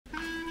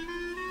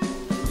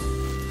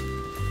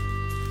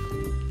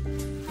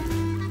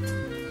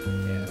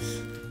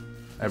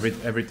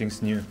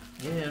Everything's new.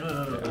 Yeah, no,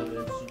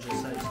 it's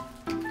just size.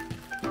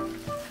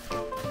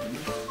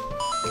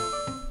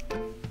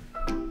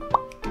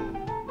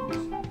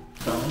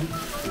 Down.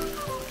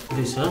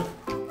 This, huh?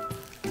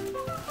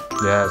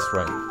 Yes,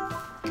 right.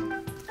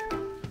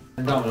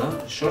 And down,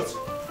 huh? Shorts?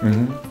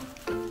 Mm-hmm.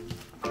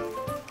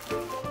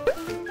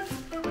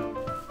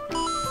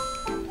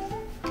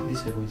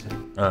 This I go inside.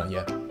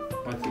 Yeah.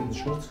 But in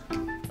shorts?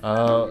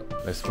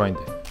 Let's find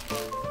it.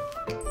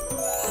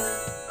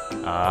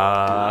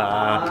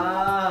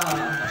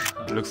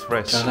 Looks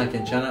fresh. Chana,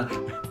 Kenchana.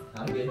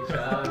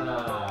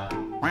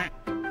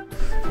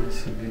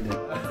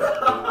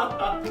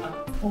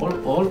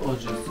 All or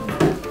just some?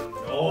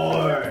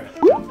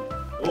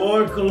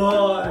 All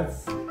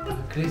clothes.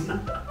 Crazy.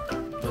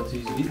 But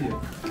his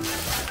video.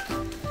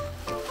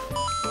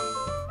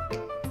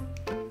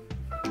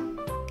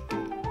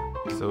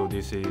 So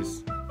this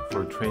is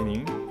for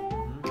training.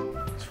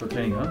 It's for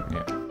training, huh?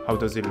 Yeah. How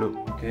does it look?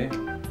 Okay.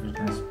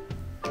 Nice.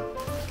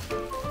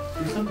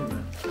 Do something,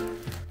 man.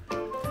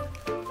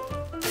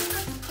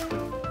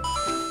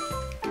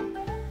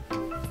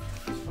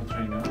 It's for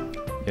training, huh?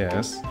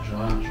 Yes.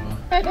 Joie.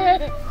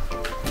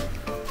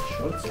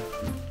 Shorts.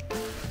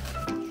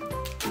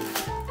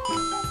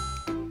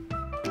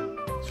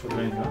 It's for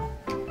training, huh?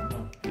 No.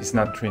 It's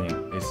not training.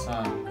 It's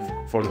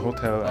for the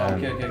hotel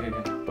and Okay.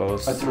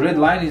 both. But the red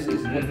line is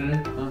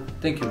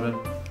thank you, man.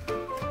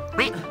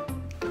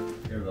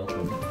 You're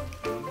welcome.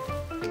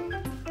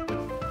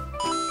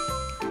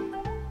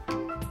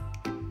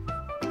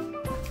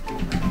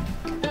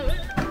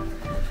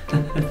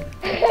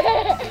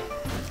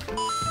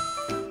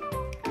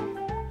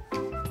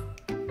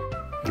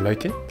 You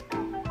like it?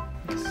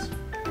 Yes.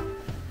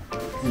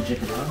 You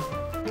check it out.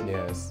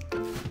 Yes.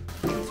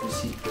 Let's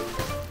see.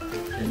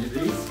 Can you do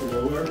it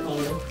slower,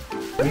 Paulo?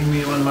 Bring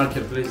me one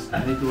marker, please.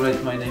 I need to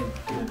write my name.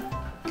 Yeah.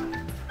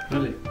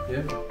 Really?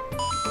 Yeah.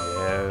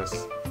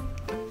 Yes.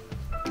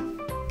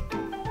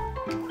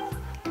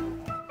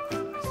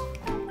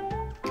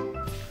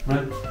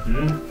 Right.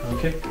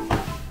 Okay.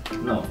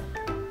 No.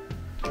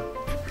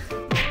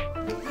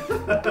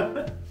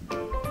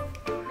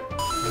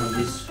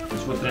 This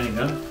is for training,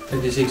 huh?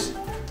 26.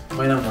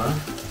 My number, huh?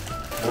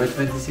 Why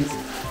 26?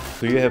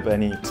 Do you have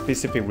any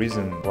specific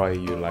reason why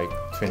you like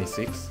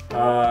 26?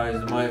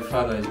 It's my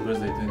father's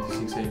birthday,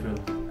 26 April,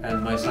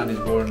 and my son is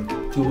born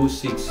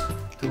 2/6.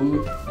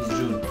 2 is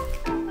June.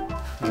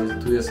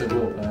 2 years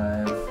ago,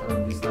 I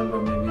have this number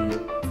maybe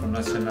from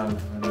National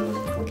when I was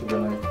in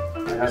Portugal.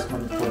 I asked for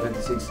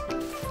 26.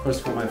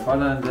 First for my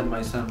father and then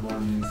my son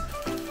born is.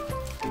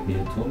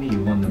 You told me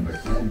you want number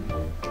 10,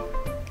 Paulo.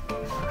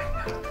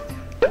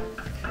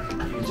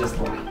 You just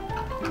lie.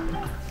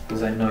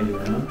 Because I know you,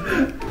 know?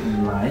 You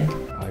lie.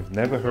 I've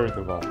never heard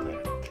about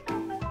that.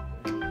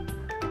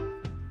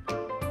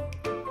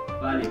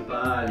 Pali,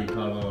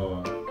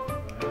 Paulo.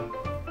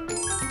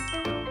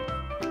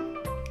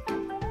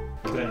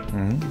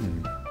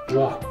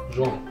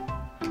 Joie.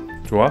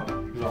 좋아?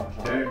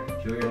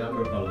 Show your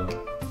number, Paulo.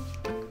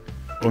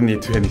 Only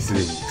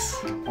 26.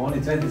 Only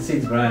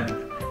 26, Brian.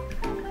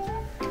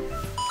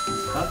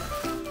 It's hot.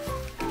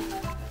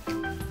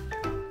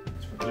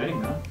 It's for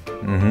training, huh?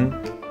 Mm-hmm.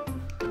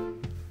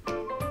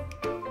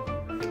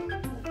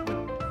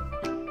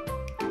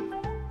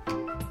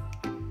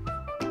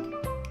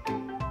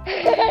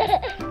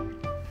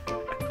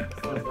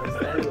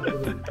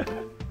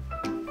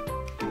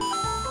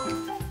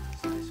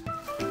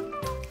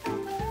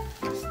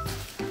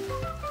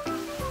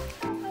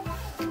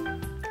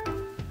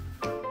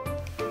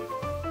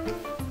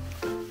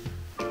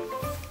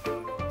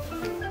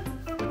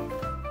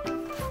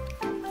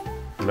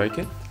 You like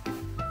it?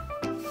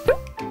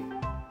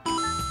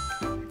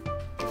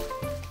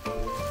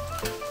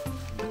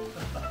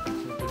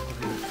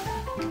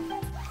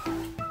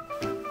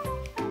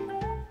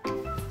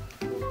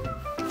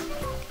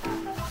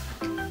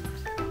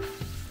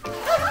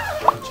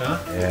 괜찮아?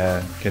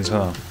 예,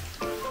 괜찮아.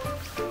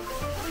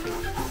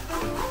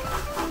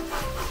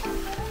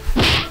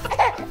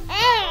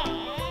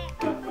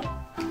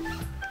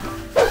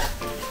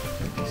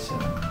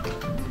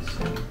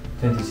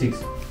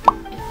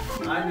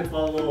 I'm the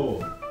Paulo.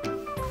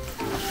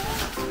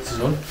 This is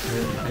all?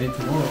 I need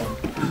tomorrow.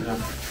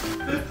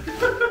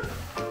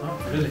 Oh,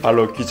 really?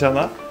 팔로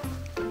귀찮아?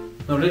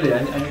 No, really. I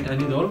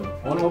need all.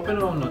 All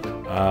open or not?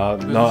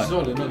 Because No. This is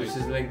all. No, this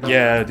is like.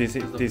 Yeah, this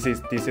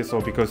is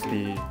all because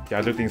the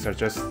other things are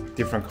just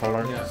different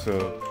color. Yeah. So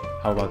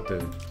how about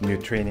the new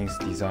trainings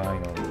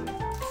design or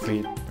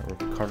fit or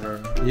color?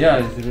 Yeah,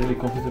 it's really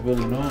comfortable,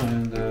 you know,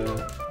 and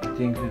I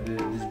think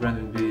this brand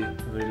will be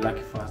very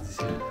lucky for us this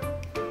year.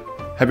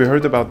 Have you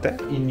heard about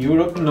that? In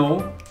Europe,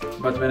 no,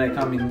 but when I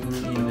come in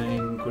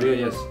Korea,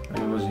 yes.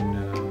 When I was in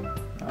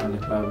the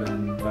club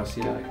and last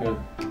year, I heard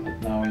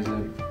that now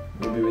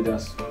will be with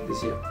us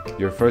this year.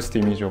 Your first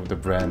image of the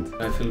brand.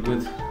 I feel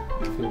good.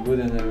 And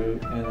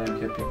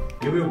I'm happy.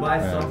 You will buy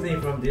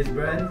something from this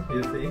brand,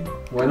 you think?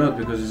 Why not?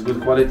 Because it's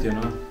good quality, you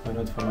know. Why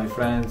not for my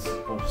friends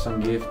or some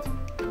gift?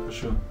 For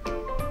sure.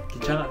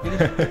 Kichana,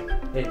 finish?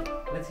 Hey,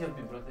 let's help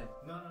me, brother.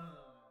 No.